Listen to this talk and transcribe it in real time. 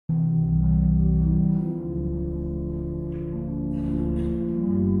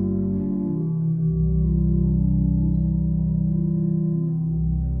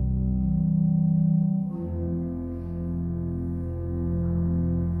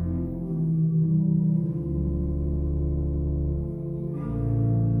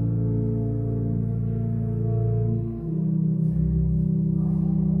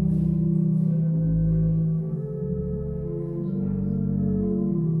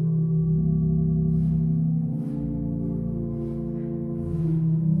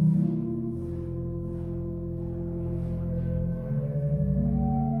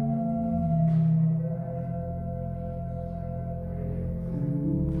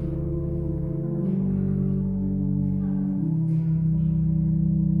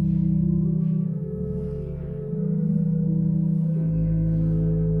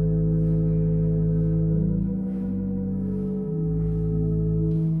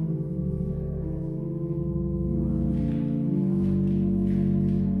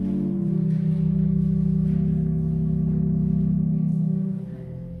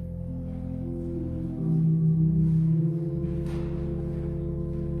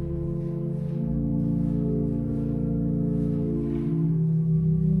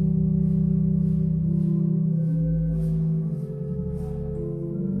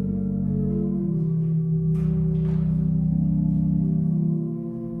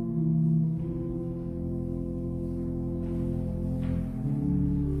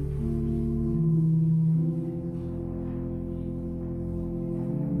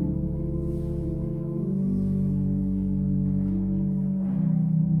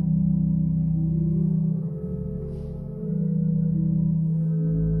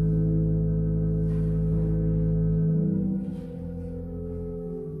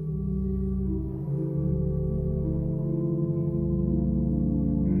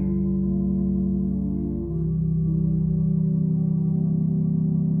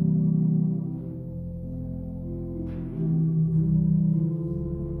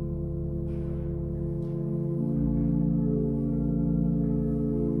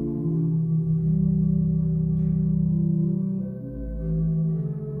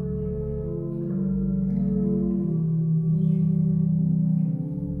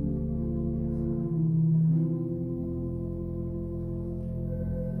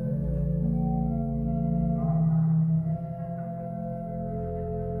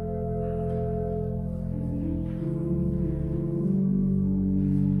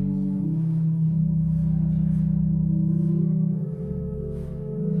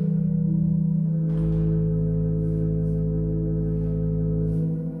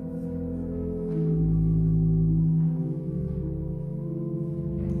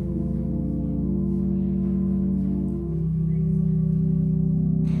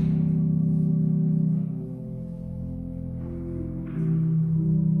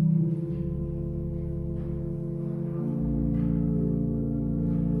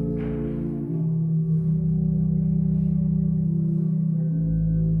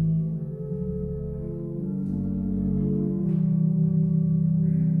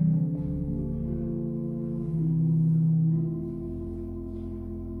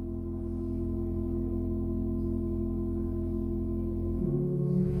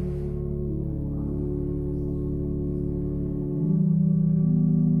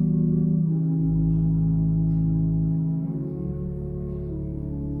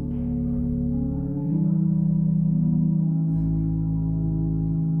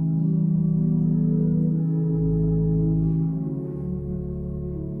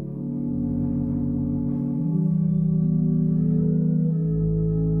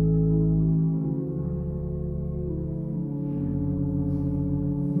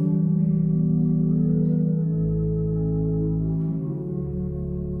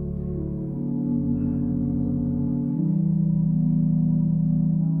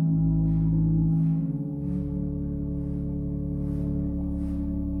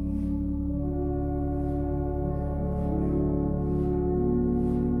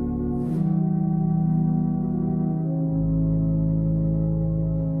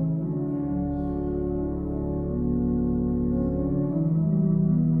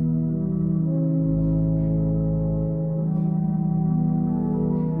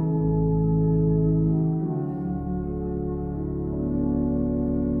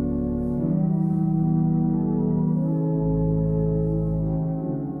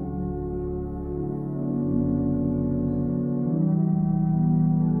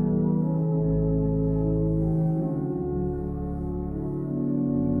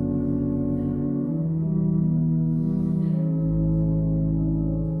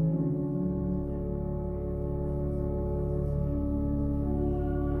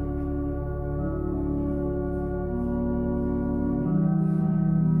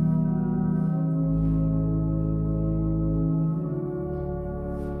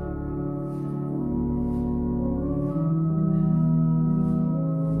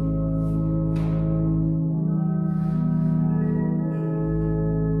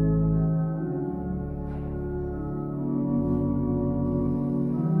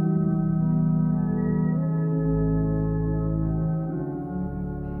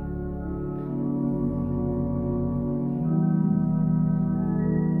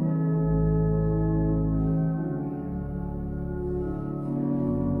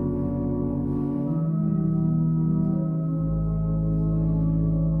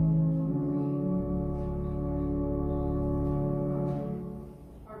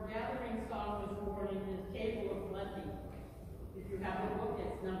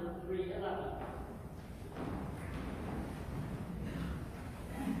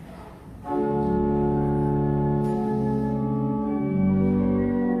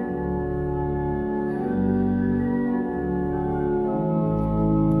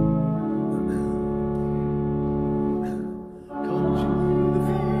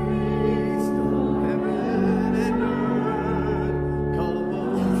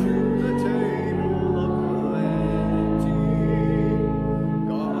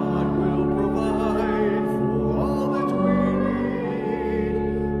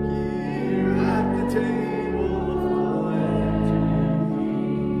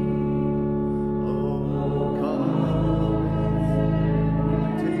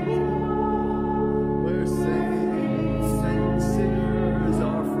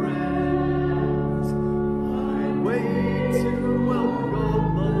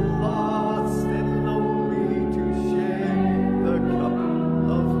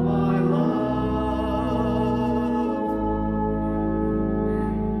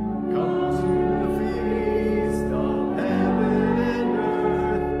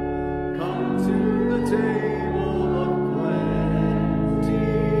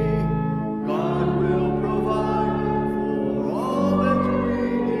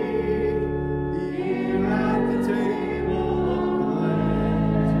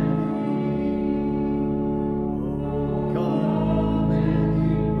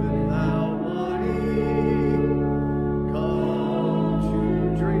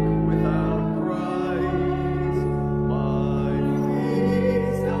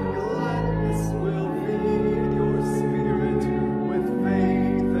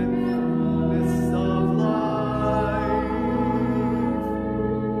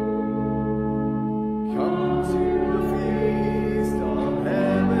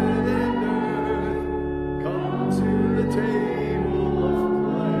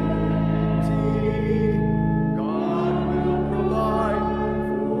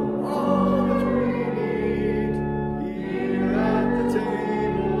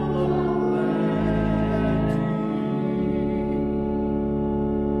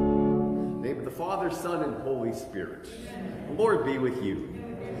Father, Son, and Holy Spirit. The Lord be with you.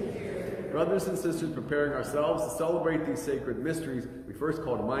 Brothers and sisters, preparing ourselves to celebrate these sacred mysteries, we first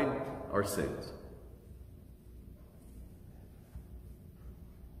call to mind our sins.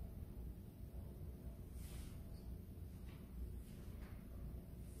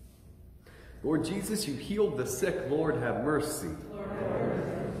 Lord Jesus, you healed the sick. Lord, have mercy.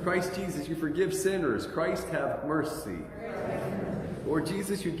 Christ Jesus, you forgive sinners. Christ, have mercy. Lord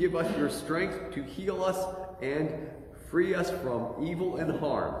Jesus, you give us your strength to heal us and free us from evil and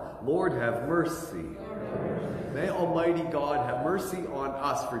harm. Lord, have mercy. May Almighty God have mercy on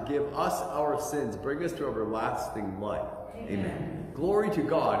us, forgive us our sins, bring us to everlasting life. Amen. Glory to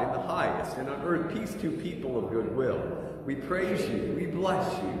God in the highest, and on earth peace to people of good will. We praise you, we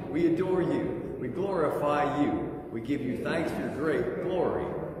bless you, we adore you, we glorify you. We give you thanks for your great glory.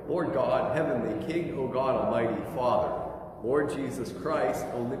 Lord God, heavenly King, O God, almighty Father. Lord Jesus Christ,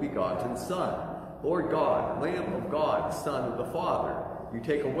 only begotten Son. Lord God, Lamb of God, Son of the Father. You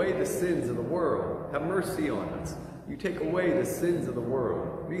take away the sins of the world. Have mercy on us. You take away the sins of the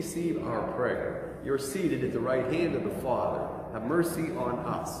world. Receive our prayer. You're seated at the right hand of the Father. Have mercy on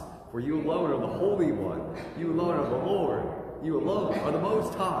us. For you alone are the Holy One. You alone are the Lord. You alone are the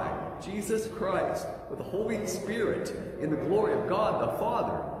Most High, Jesus Christ, with the Holy Spirit, in the glory of God the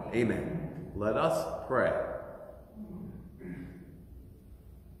Father. Amen. Let us pray.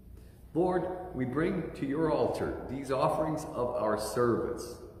 Lord, we bring to your altar these offerings of our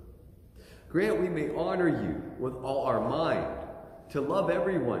service. Grant we may honor you with all our mind, to love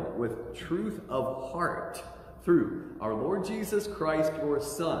everyone with truth of heart, through our Lord Jesus Christ, your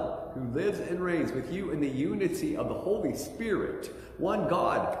Son, who lives and reigns with you in the unity of the Holy Spirit, one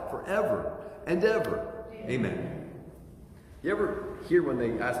God, forever and ever. Amen. You ever hear when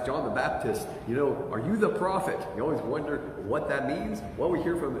they ask John the Baptist, you know, are you the prophet? You always wonder what that means. Well, we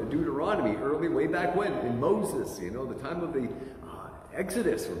hear from Deuteronomy early, way back when, in Moses, you know, the time of the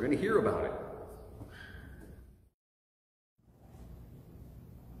Exodus. We're going to hear about it.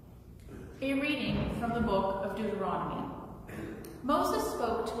 A reading from the book of Deuteronomy. Moses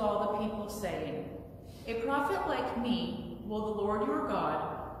spoke to all the people, saying, a prophet like me will the Lord your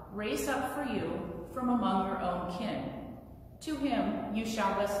God raise up for you from among your own kin. To him you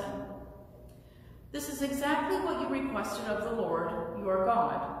shall listen. This is exactly what you requested of the Lord your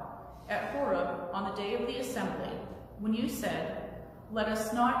God at Horeb on the day of the assembly, when you said, let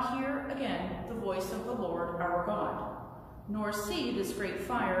us not hear again the voice of the Lord our God, nor see this great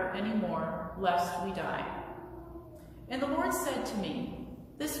fire any more, lest we die. And the Lord said to me,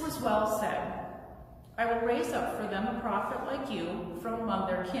 this was well said. I will raise up for them a prophet like you from among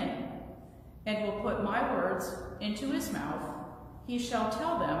their kin, and will put my words into his mouth. He shall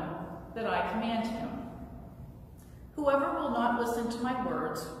tell them that I command him. Whoever will not listen to my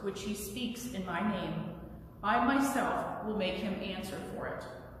words, which he speaks in my name, I myself will make him answer for it.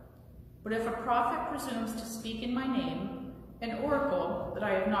 But if a prophet presumes to speak in my name, an oracle that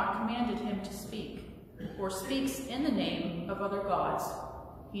I have not commanded him to speak, or speaks in the name of other gods,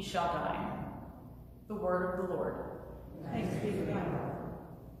 he shall die. The word of the Lord. Thanks be to God.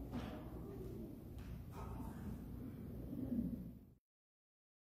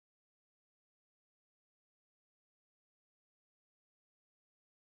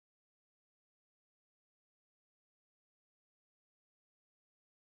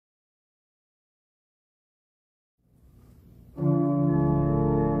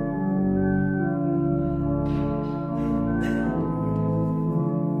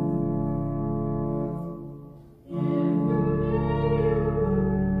 In the name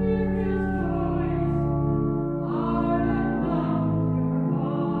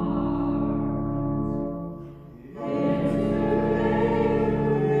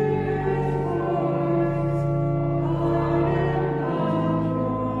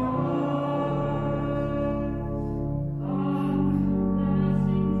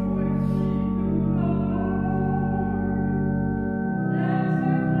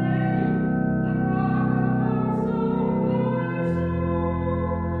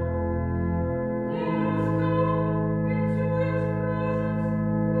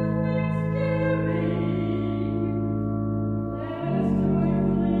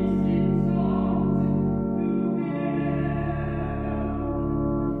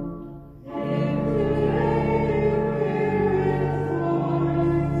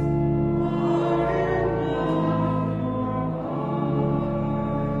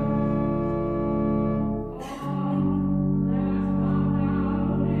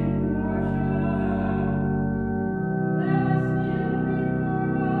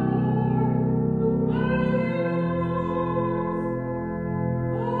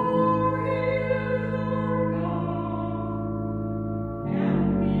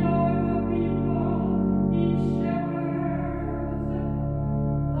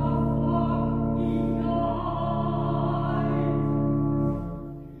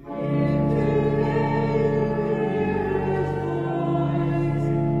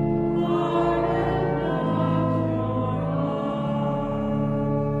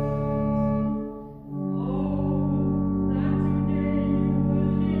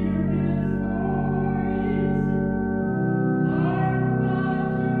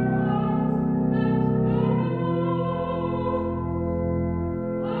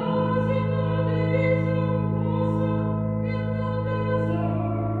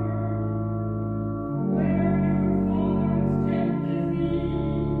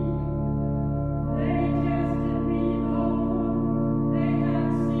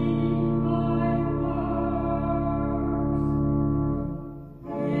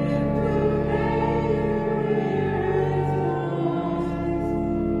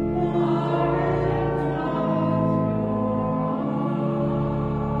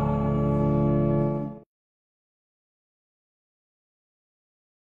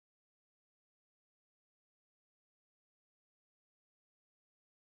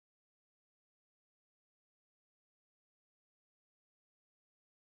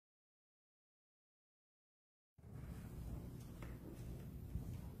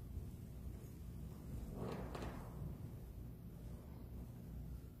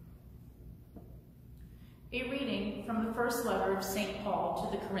from the first letter of St. Paul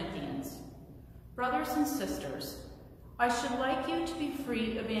to the Corinthians. Brothers and sisters, I should like you to be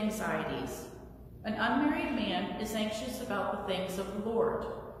free of anxieties. An unmarried man is anxious about the things of the Lord,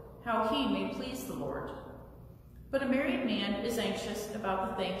 how he may please the Lord. But a married man is anxious about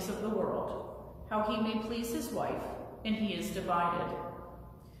the things of the world, how he may please his wife, and he is divided.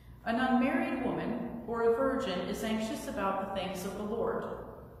 An unmarried woman or a virgin is anxious about the things of the Lord,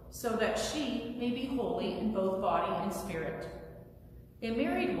 so that she may be holy in both body and spirit. A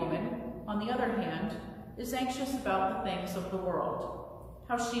married woman, on the other hand, is anxious about the things of the world,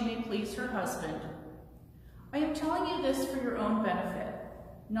 how she may please her husband. I am telling you this for your own benefit,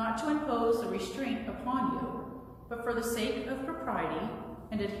 not to impose a restraint upon you, but for the sake of propriety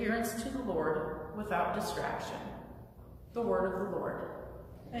and adherence to the Lord without distraction. The word of the Lord.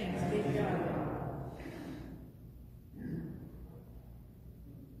 Thanks be to God.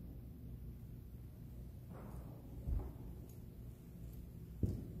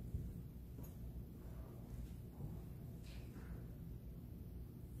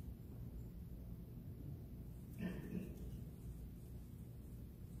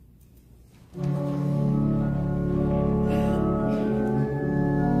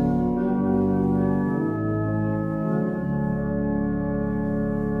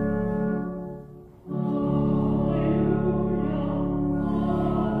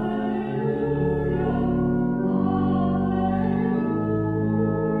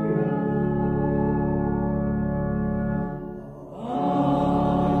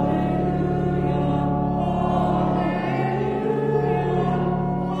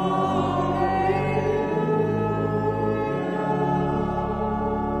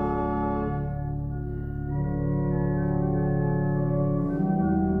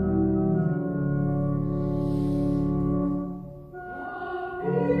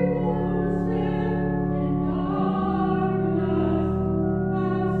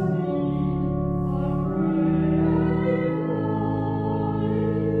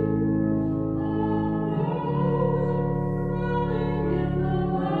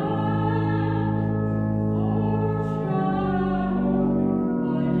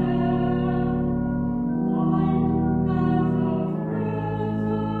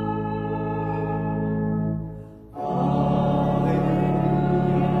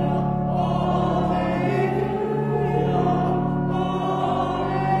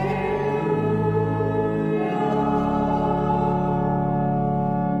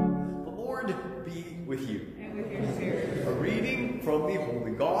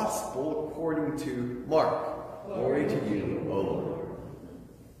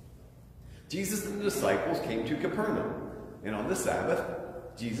 Jesus and the disciples came to Capernaum, and on the Sabbath,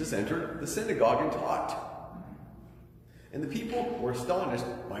 Jesus entered the synagogue and taught. And the people were astonished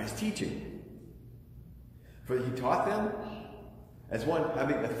by his teaching, for he taught them as one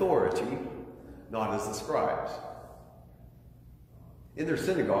having authority, not as the scribes. In their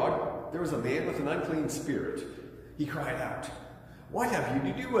synagogue, there was a man with an unclean spirit. He cried out, "What have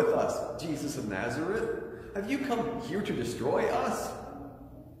you to do with us, Jesus of Nazareth? Have you come here to destroy us?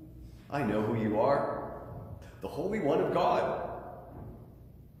 I know who you are, the Holy One of God."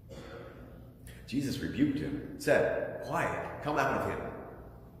 Jesus rebuked him, said, "Quiet, come out of him."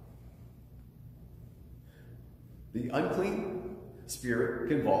 The unclean spirit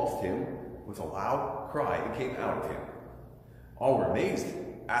convulsed him with a loud cry and came out of him. All were amazed,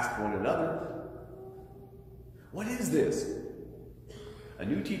 asked one another, "What is this? A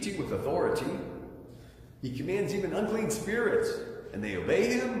new teaching with authority. He commands even unclean spirits, and they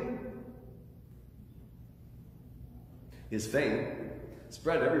obey him." His fame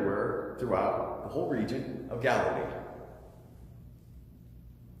spread everywhere throughout the whole region of Galilee.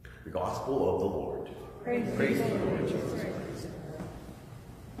 The Gospel of the Lord. Praise to you, Lord Jesus Christ.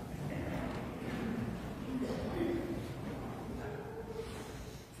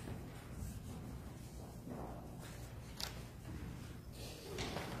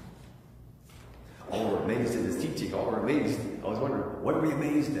 All were amazed at his teaching. All were amazed. I was wondering, what are we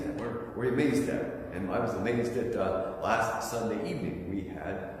amazed at? What were we amazed at? And I was amazed at last Sunday evening. We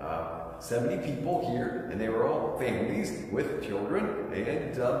had 70 people here, and they were all families with children,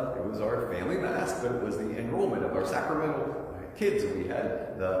 and it was our family mass, but it was the enrollment of our sacramental kids. We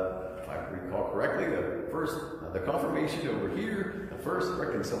had if I recall correctly, the confirmation over here, the first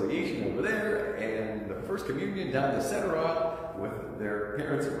reconciliation over there, and the first communion down the center aisle with their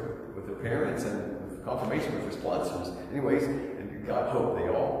parents, and confirmation with their sponsors. Anyways, and God hope they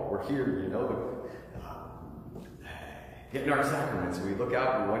all were here, you know. getting our sacraments. We look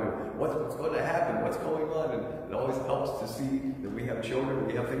out and wonder what's going to happen, what's going on, and it always helps to see that we have children,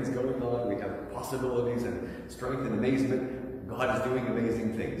 we have things going on, we have possibilities and strength and amazement. God is doing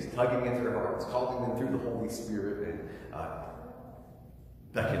amazing things, tugging at their hearts, calling them through the Holy Spirit, and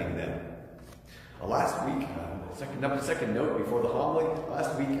beckoning them. Last week, second note before the homily,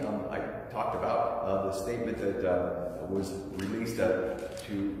 last week I talked about the statement that was released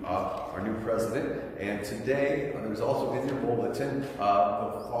to our new president, and today there's also in your bulletin the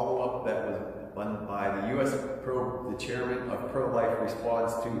follow-up that was done by the U.S. the chairman of Pro-Life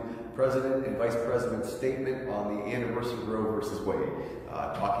response to President and Vice President's statement on the anniversary of Roe versus Wade,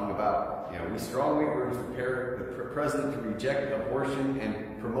 talking about, we strongly urge the President to reject abortion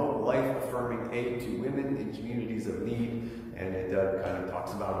and promote life-affirming aid to women in communities of need. And it kind of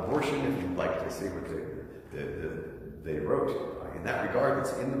talks about abortion. If you'd like to see what they wrote in that regard,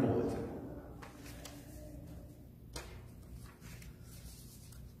 it's in the bulletin.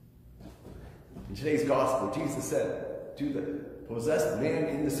 In today's gospel, Jesus said to the possessed man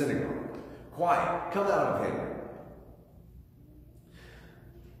in the synagogue, "Quiet, come out of him."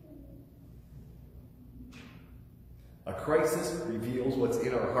 A crisis reveals what's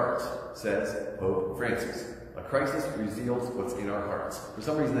in our hearts, says Pope Francis. A crisis reveals what's in our hearts. For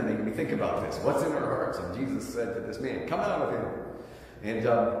some reason that made me think about this. What's in our hearts? And Jesus said to this man, "Come out of him." And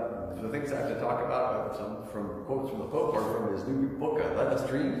the things I have to talk about, some from quotes from the Pope, are from his new book, Let Us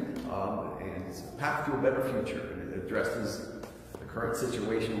Dream, and it's a Path to a Better Future. And it addresses the current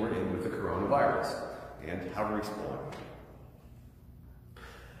situation we're in with the coronavirus and how to respond.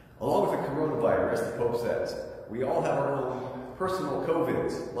 Along with the coronavirus, the Pope says, we all have our own personal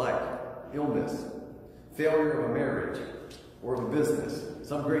COVIDs, like illness, failure of a marriage or of a business,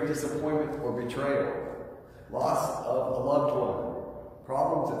 some great disappointment or betrayal, loss of a loved one,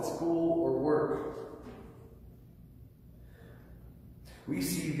 problems at school or work. We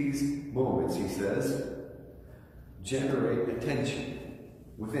see these moments, he says, generate attention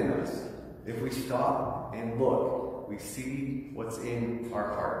within us. If we stop and look, we see what's in our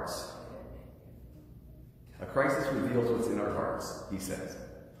hearts. A crisis reveals what's in our hearts, he says.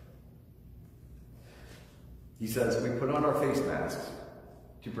 He says we put on our face masks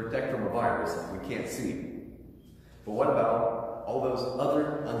to protect from a virus we can't see. But what about all those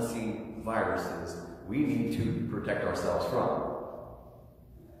other unseen viruses we need to protect ourselves from?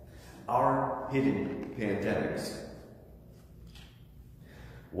 Our hidden pandemics.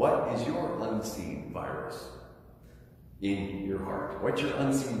 What is your unseen virus in your heart? What's your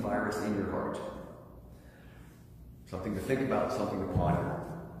unseen virus in your heart? Something to think about, something to ponder.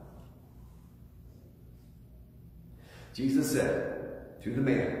 Jesus said to the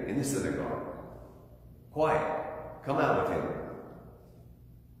man in the synagogue, "Quiet, come out of him."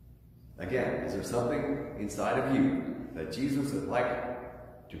 Again, is there something inside of you that Jesus would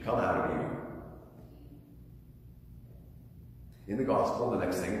like to come out of you? In the gospel, the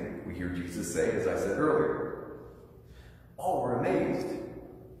next thing we hear Jesus say, as I said earlier, all were amazed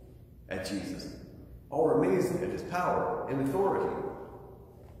at Jesus. All were amazed at his power and authority.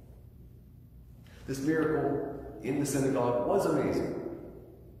 This miracle in the synagogue was amazing.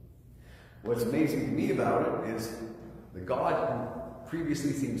 What's amazing to me about it is the God who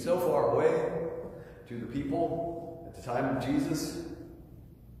previously seemed so far away to the people at the time of Jesus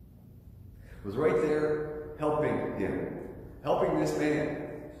was right there helping him, helping this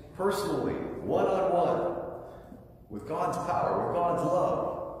man personally, one-on-one, with God's power, with God's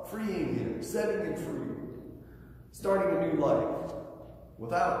love, freeing him, setting him free, starting a new life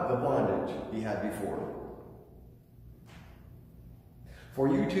without the bondage he had before. For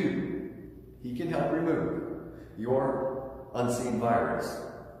you too, he can help remove your unseen virus.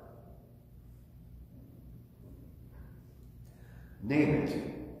 Name it.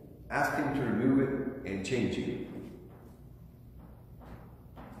 Ask him to remove it and change you.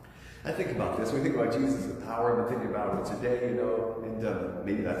 I think about this. When we think about Jesus' power, I've been thinking about it today, and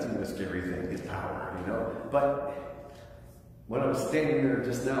maybe that's even a scary thing, his power, But when I was standing there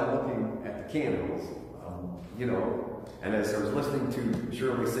just now looking at the candles, and as I was listening to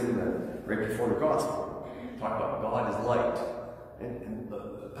Shirley sing that right before the gospel, talk about God is light, and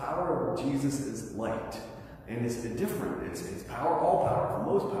the power of Jesus is light, and it's different. It's power, all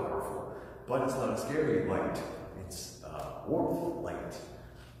powerful, most powerful, but it's not a scary light. It's warmth light.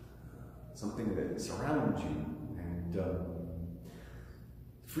 Something that surrounds you and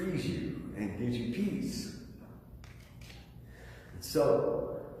frees you and gives you peace. And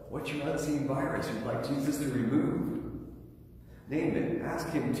so, what's your unseen virus you'd like Jesus to remove? Name it. Ask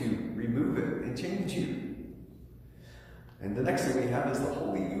him to remove it and change you. And the next thing we have is the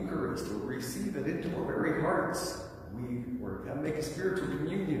Holy Eucharist. We'll receive it into our very hearts. make a spiritual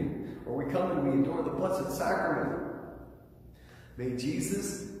communion, or we come and we adore the Blessed Sacrament. May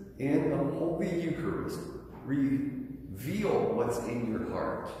Jesus and the Holy Eucharist reveal what's in your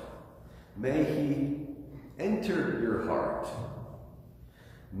heart. May he enter your heart.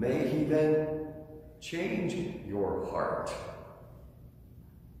 May he then change your heart.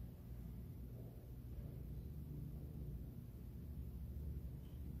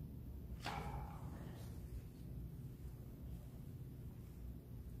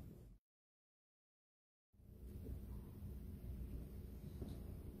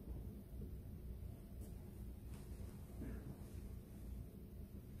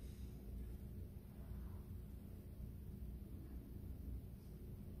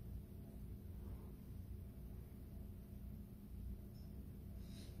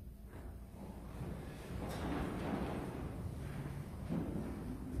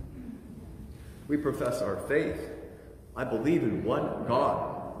 We profess our faith. I believe in one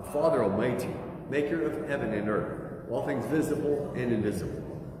God, the Father Almighty, maker of heaven and earth, all things visible and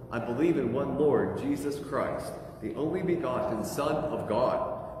invisible. I believe in one Lord, Jesus Christ, the only begotten Son of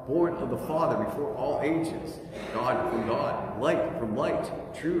God, born of the Father before all ages, God from God, light from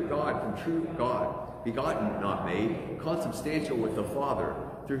light, true God from true God, begotten, not made, consubstantial with the Father.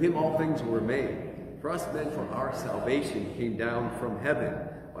 Through him all things were made. For us men, for our salvation, came down from heaven,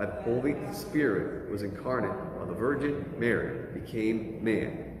 by the Holy Spirit, was incarnate, while the Virgin Mary became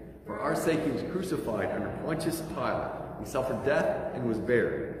man. For our sake he was crucified under Pontius Pilate. He suffered death and was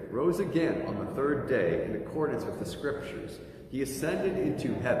buried, rose again on the third day in accordance with the Scriptures. He ascended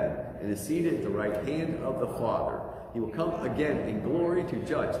into heaven and is seated at the right hand of the Father. He will come again in glory to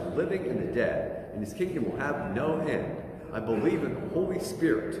judge the living and the dead, and his kingdom will have no end. I believe in the Holy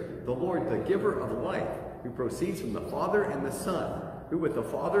Spirit, the Lord, the giver of life, who proceeds from the Father and the Son, who with the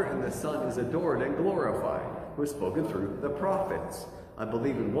Father and the Son is adored and glorified, who has spoken through the prophets. I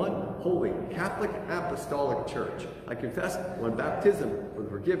believe in one holy, Catholic, apostolic church. I confess one baptism for the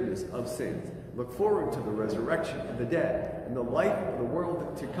forgiveness of sins. Look forward to the resurrection of the dead and the life of the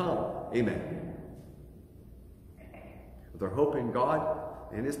world to come. Amen. With our hope in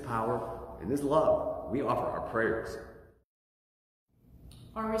God and his power and his love, we offer our prayers.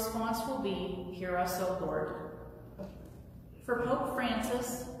 Our response will be, "Hear us, O Lord." For Pope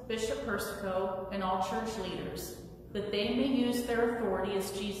Francis, Bishop Persico, and all church leaders, that they may use their authority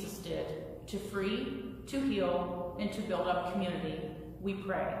as Jesus did, to free, to heal, and to build up community, we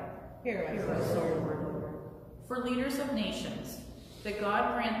pray. Hear us, Lord. For leaders of nations, that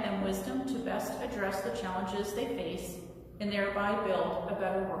God grant them wisdom to best address the challenges they face, and thereby build a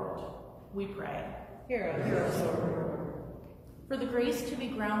better world, we pray. Hear us, Lord. For the grace to be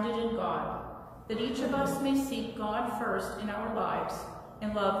grounded in God, that each of us may seek God first in our lives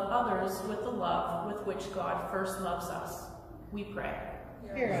and love others with the love with which God first loves us, we pray.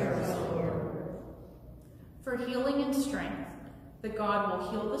 Hear us, Lord. For healing and strength, that God will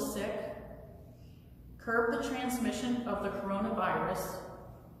heal the sick, curb the transmission of the coronavirus,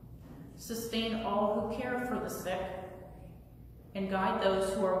 sustain all who care for the sick, and guide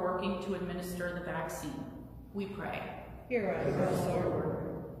those who are working to administer the vaccine, we pray. Hear us, Lord.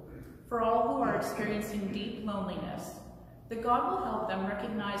 For all who are experiencing deep loneliness, that God will help them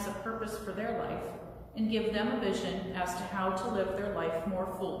recognize a purpose for their life and give them a vision as to how to live their life more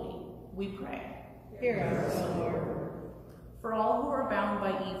fully, we pray. Hear us, Lord. For all who are bound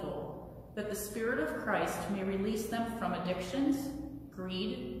by evil, that the Spirit of Christ may release them from addictions,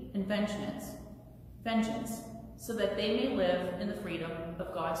 greed, and vengeance, so that they may live in the freedom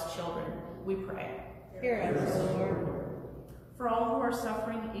of God's children, we pray. Hear us, Lord. For all who are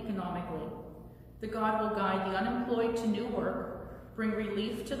suffering economically, that God will guide the unemployed to new work, bring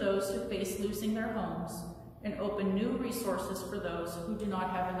relief to those who face losing their homes, and open new resources for those who do not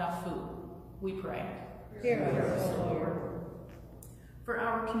have enough food, we pray. Hear us, Lord. For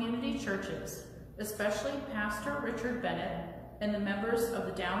our community churches, especially Pastor Richard Bennett and the members of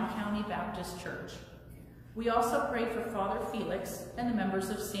the Down County Baptist Church. We also pray for Father Felix and the members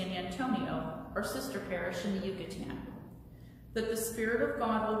of San Antonio, our sister parish in the Yucatan, that the Spirit of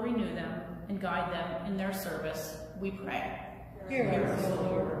God will renew them and guide them in their service, we pray. Hear us,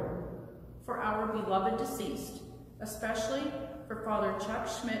 Lord. For our beloved deceased, especially for Father Chuck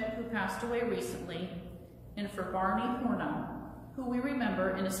Schmidt, who passed away recently, and for Barney Hornum, who we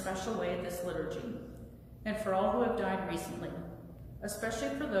remember in a special way at this liturgy, and for all who have died recently, especially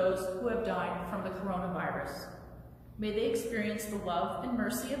for those who have died from the coronavirus. May they experience the love and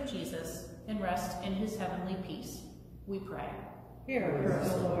mercy of Jesus and rest in his heavenly peace, we pray. Hear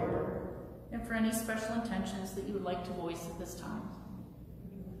us, Lord. And for any special intentions that you would like to voice at this time.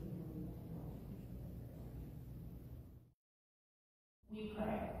 we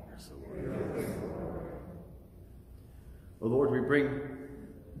pray. O Lord, we bring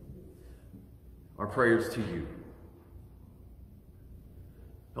our prayers to you.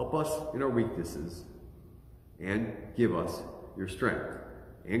 Help us in our weaknesses and give us your strength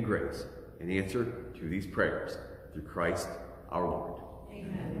and grace in answer to these prayers through Christ our Lord.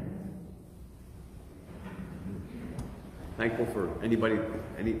 Amen. Thankful for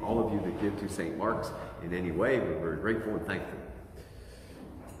all of you that give to St. Mark's in any way. We're very grateful and thankful.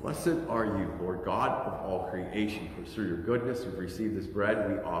 Blessed are you, Lord God of all creation, for through your goodness we've received this bread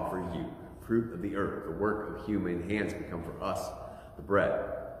we offer you, fruit of the earth, the work of human hands become for us the bread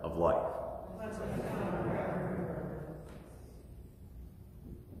of life.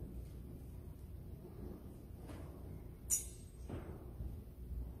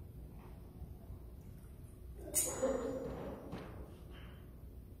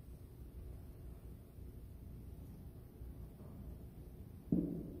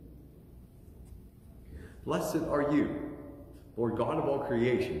 Blessed are you, Lord God of all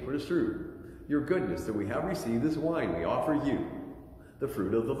creation, for it is through your goodness that we have received this wine we offer you, the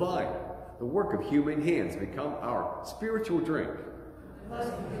fruit of the vine, the work of human hands become our spiritual drink.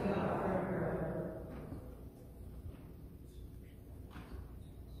 Blessed be God forever.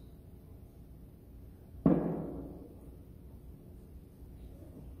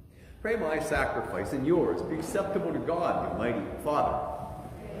 Pray my sacrifice and yours be acceptable to God, the Almighty Father.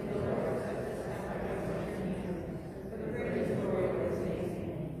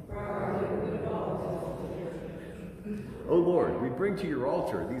 O Lord, we bring to your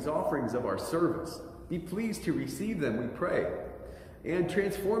altar these offerings of our service. Be pleased to receive them, we pray, and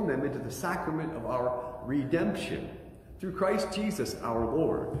transform them into the sacrament of our redemption. Through Christ Jesus our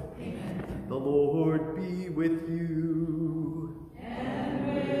Lord. Amen. The Lord be with you. And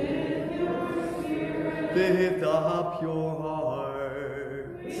with your spirit. Lift up your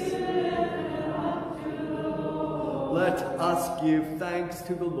hearts. We lift up to the Lord. Let us give thanks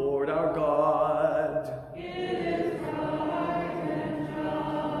to the Lord our God.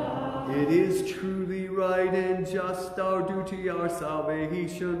 It is truly right and just, our duty, our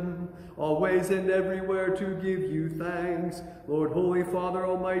salvation, always and everywhere to give you thanks, Lord, Holy Father,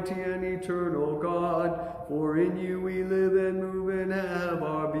 Almighty and eternal God, for in you we live and move and have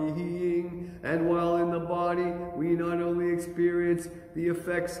our being, and while in the body we not only experience the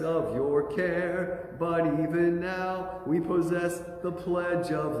effects of your care, but even now we possess the pledge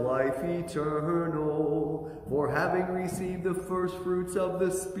of life eternal. For having received the first fruits of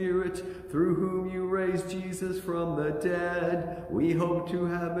the Spirit, through whom you raised Jesus from the dead, we hope to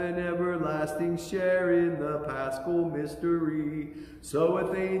have an everlasting share in the Paschal mystery. So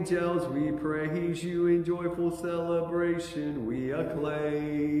with angels we praise you, in joyful celebration we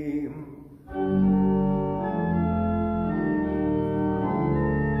acclaim.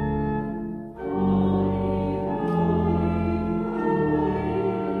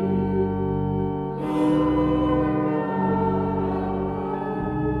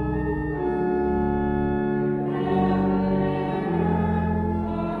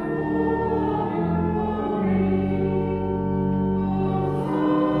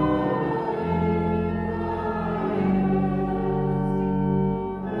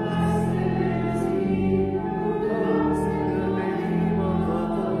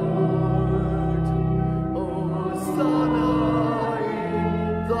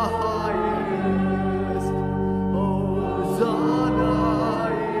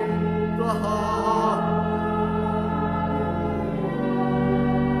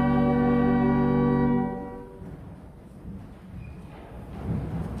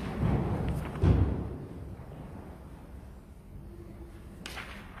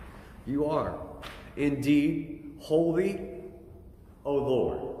 You are indeed holy, O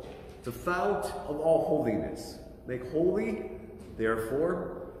Lord, the fount of all holiness. Make holy,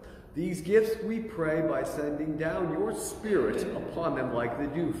 therefore, these gifts we pray by sending down your Spirit upon them like the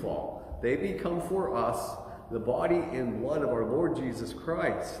dewfall. They become for us the body and blood of our Lord Jesus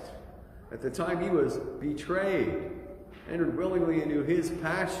Christ. At the time he was betrayed, entered willingly into his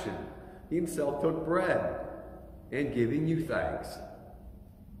passion, he himself took bread, and giving you thanks,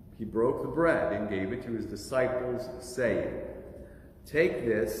 he broke the bread and gave it to his disciples, saying, "Take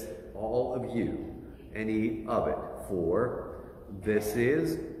this, all of you, and eat of it, for this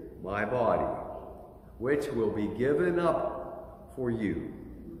is my body, which will be given up for you."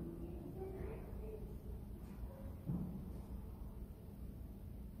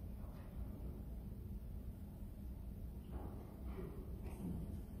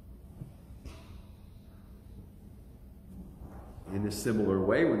 In a similar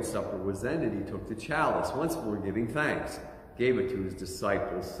way, when supper was ended, he took the chalice, once more giving thanks, gave it to his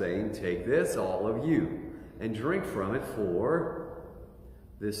disciples, saying, "Take this, all of you, and drink from it, for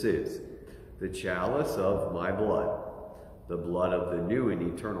this is the chalice of my blood, the blood of the new and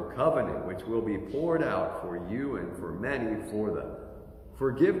eternal covenant, which will be poured out for you and for many for the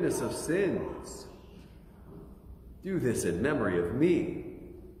forgiveness of sins. Do this in memory of me."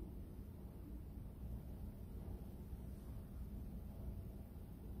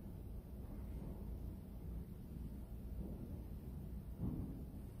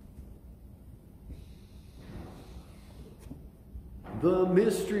 The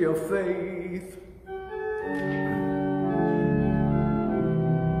mystery of faith.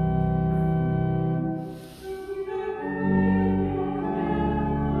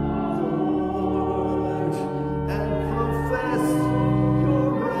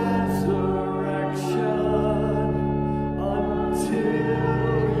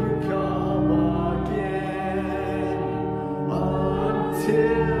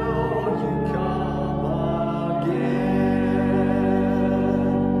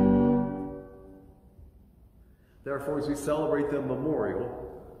 Therefore, as we celebrate the memorial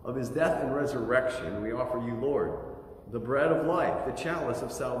of his death and resurrection, we offer you, Lord, the bread of life, the chalice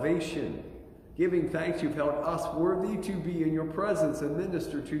of salvation, giving thanks you've held us worthy to be in your presence and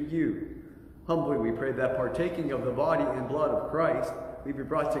minister to you. Humbly we pray that partaking of the body and blood of Christ, we be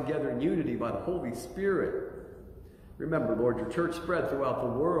brought together in unity by the Holy Spirit. Remember, Lord, your church spread throughout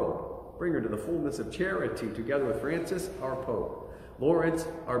the world. Bring her to the fullness of charity, together with Francis, our Pope, Lawrence,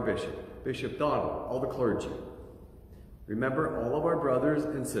 our Bishop, Bishop Donald, all the clergy. Remember all of our brothers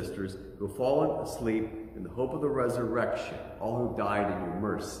and sisters who have fallen asleep in the hope of the resurrection, all who died in your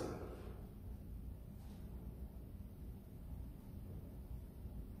mercy.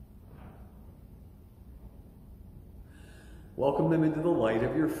 Welcome them into the light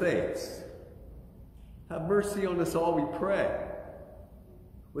of your face. Have mercy on us all, we pray.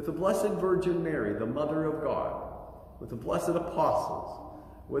 With the Blessed Virgin Mary, the Mother of God, with the blessed apostles,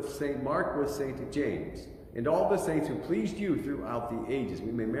 with St. Mark, with St. James, and all the saints who pleased you throughout the ages, we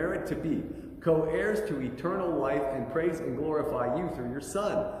may merit to be co-heirs to eternal life and praise and glorify you through your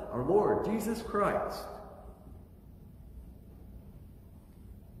Son, our Lord, Jesus Christ.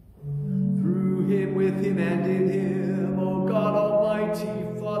 Through him, with him, and in him, O God,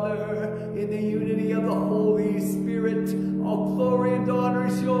 Almighty Father, in the unity of the Holy Spirit, all glory and honor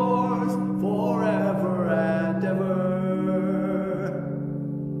is yours forever and ever.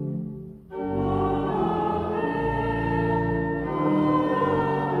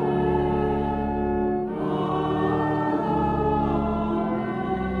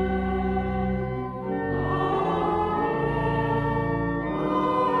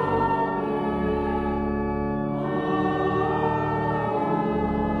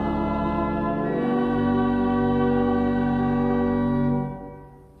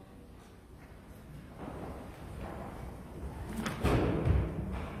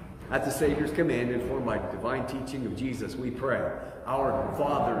 At the Savior's command, informed by divine teaching of Jesus, we pray, Our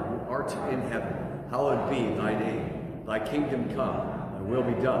Father, who art in heaven, hallowed be thy name. Thy kingdom come, thy will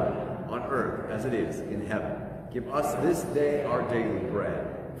be done, on earth as it is in heaven. Give us this day our daily bread.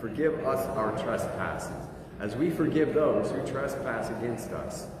 Forgive us our trespasses, as we forgive those who trespass against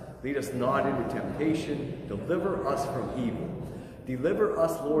us. Lead us not into temptation, deliver us from evil. Deliver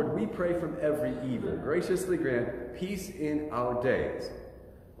us, Lord, we pray, from every evil. Graciously grant peace in our days.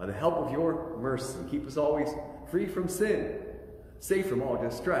 By the help of your mercy, keep us always free from sin, safe from all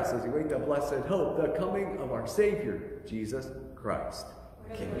distress, as we wait the blessed hope, the coming of our Savior, Jesus Christ.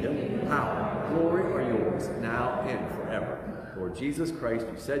 Kingdom, power, glory are yours, now and forever. Lord Jesus Christ,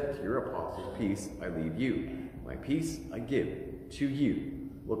 you said to your apostles, peace I leave you, my peace I give to you.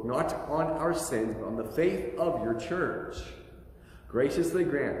 Look not on our sins, but on the faith of your church. Graciously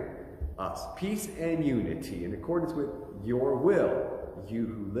grant us peace and unity in accordance with your will, you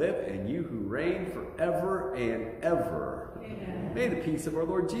who live and you who reign forever and ever. Amen. May the peace of our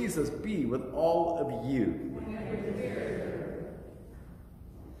Lord Jesus be with all of you.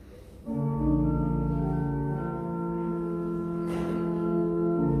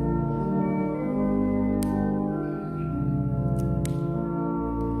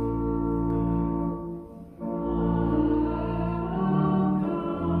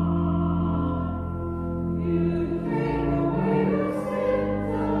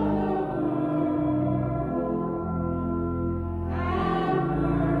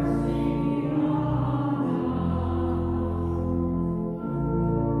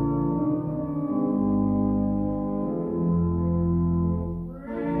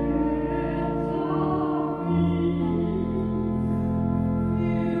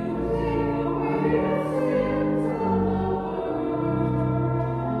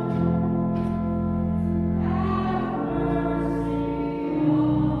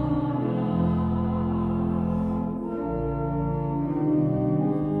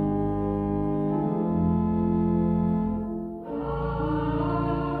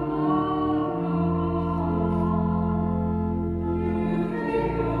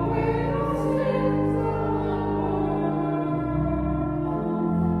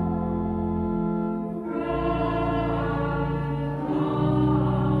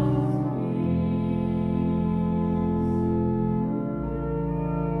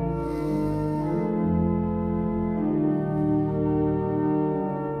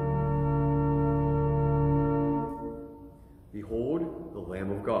 Lamb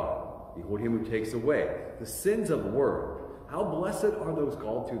of God. Behold him who takes away the sins of the world. How blessed are those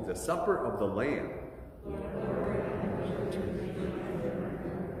called to the supper of the Lamb.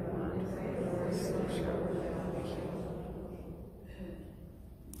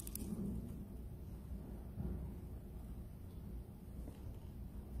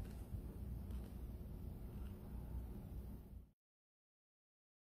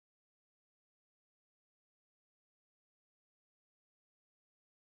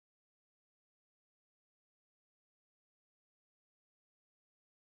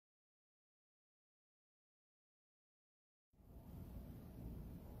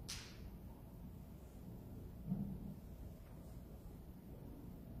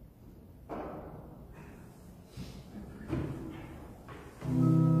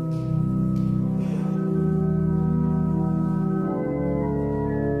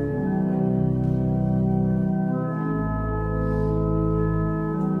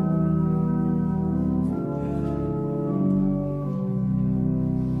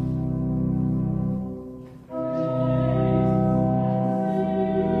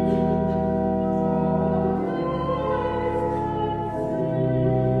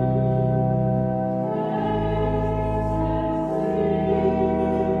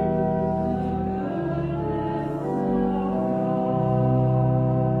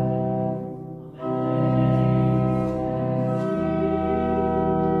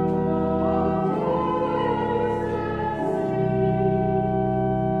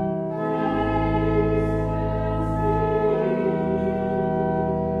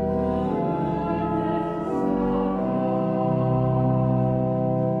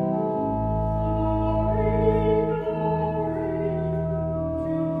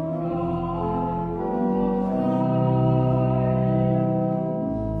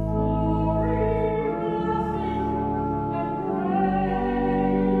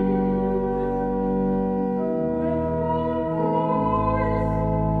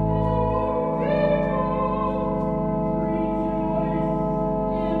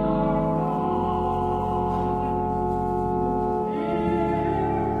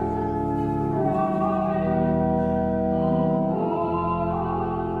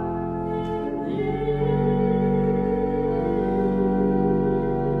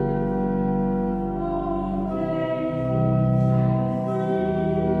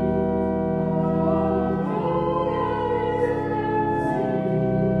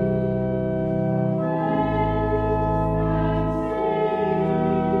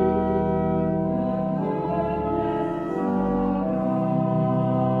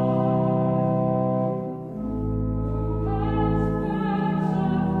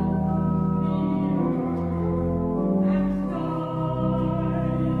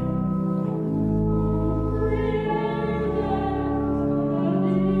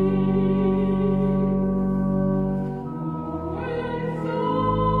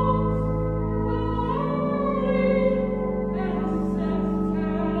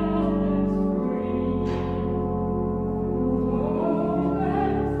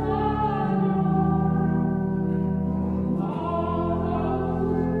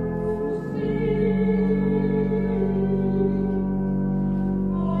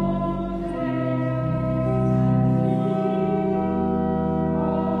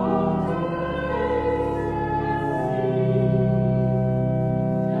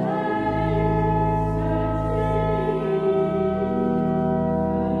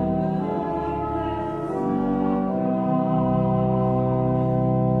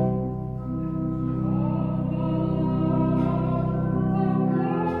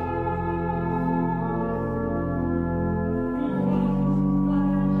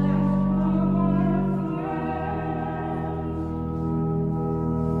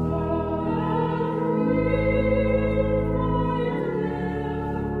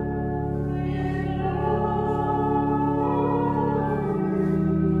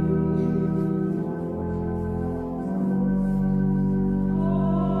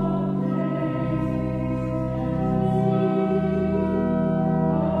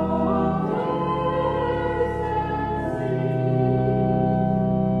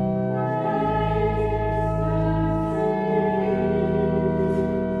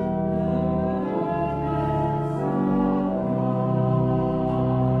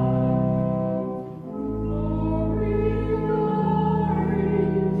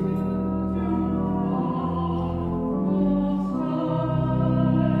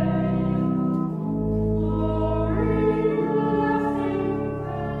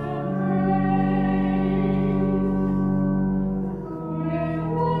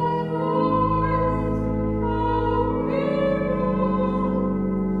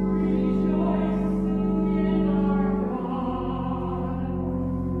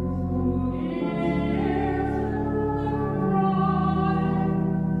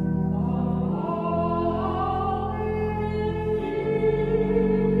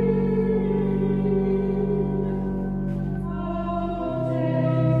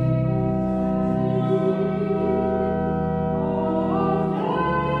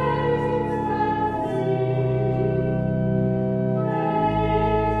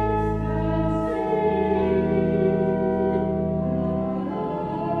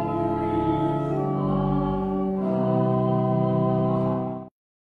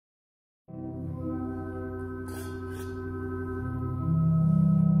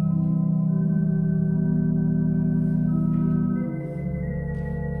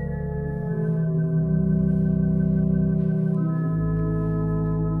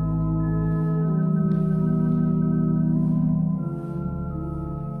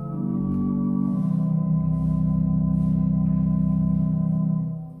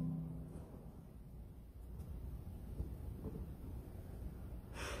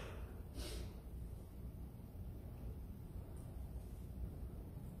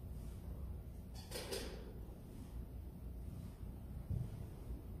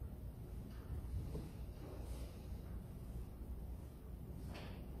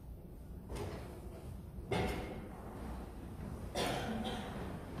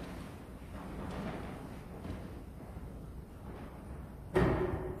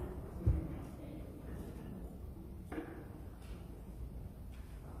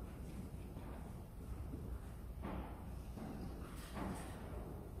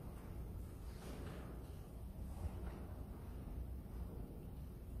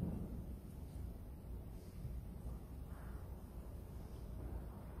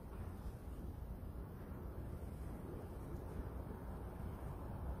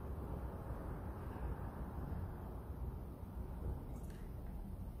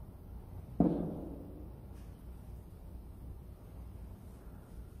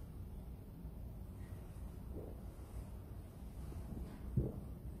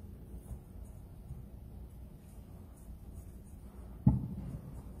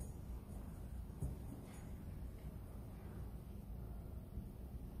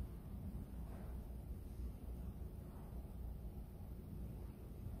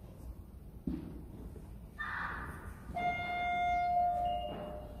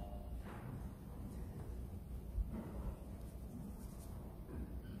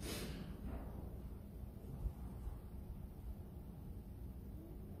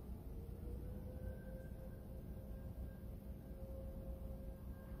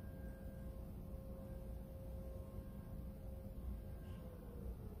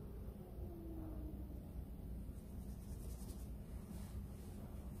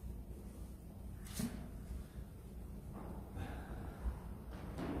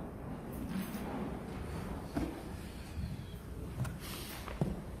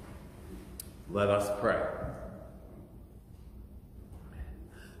 Let us pray.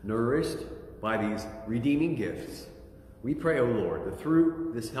 Nourished by these redeeming gifts, we pray, O Lord, that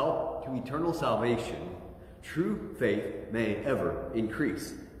through this help to eternal salvation, true faith may ever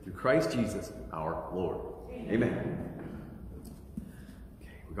increase. Through Christ Jesus, our Lord. Amen.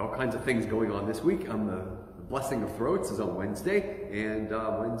 Okay, we've got all kinds of things going on this week. The Blessing of Throats is on Wednesday, and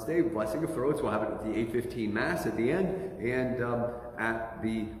Wednesday, Blessing of Throats, we'll have it at the 8:15 Mass at the end, and at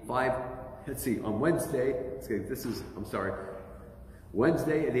the 5, let's see, on Wednesday,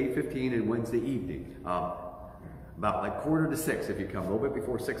 Wednesday at 8:15 and Wednesday evening. About like 5:45 if you come, a little bit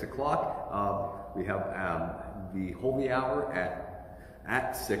before 6 o'clock. We have the Holy Hour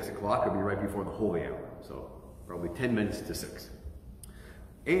at 6 o'clock. It'll be right before the Holy Hour, so probably 10 minutes to 6.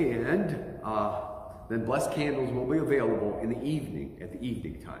 And then blessed candles will be available in the evening, at the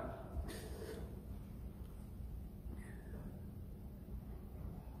evening time.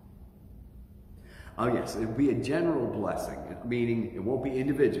 Yes, it will be a general blessing, meaning it won't be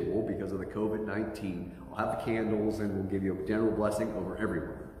individual because of the COVID-19. We'll have the candles and we'll give you a general blessing over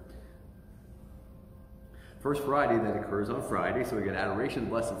everyone. First Friday that occurs on Friday, so we get Adoration of the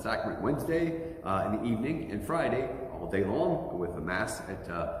Blessed Sacrament Wednesday in the evening, and Friday all day long with the Mass at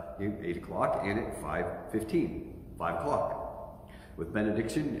 8 o'clock and at 5:15, 5 o'clock, with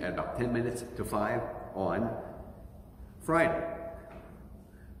benediction at about 10 minutes to 5 on Friday.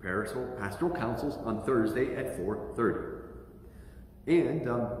 Pastoral councils on Thursday at 4:30. And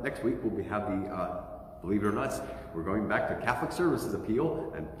next week we'll have the, believe it or not, we're going back to Catholic Services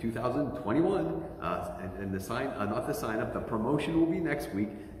Appeal in 2021. And the promotion will be next week,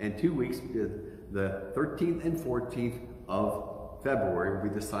 and 2 weeks, the 13th and 14th of February will be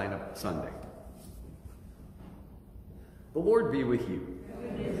the sign-up Sunday. The Lord be with you.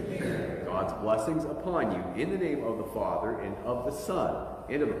 God's blessings upon you in the name of the Father and of the Son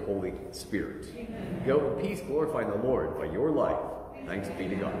and of the Holy Spirit. Amen. Go in peace, glorify the Lord by your life. Thanks be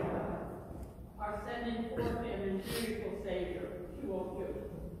to God. Our sending forth and empirical Savior, you will give.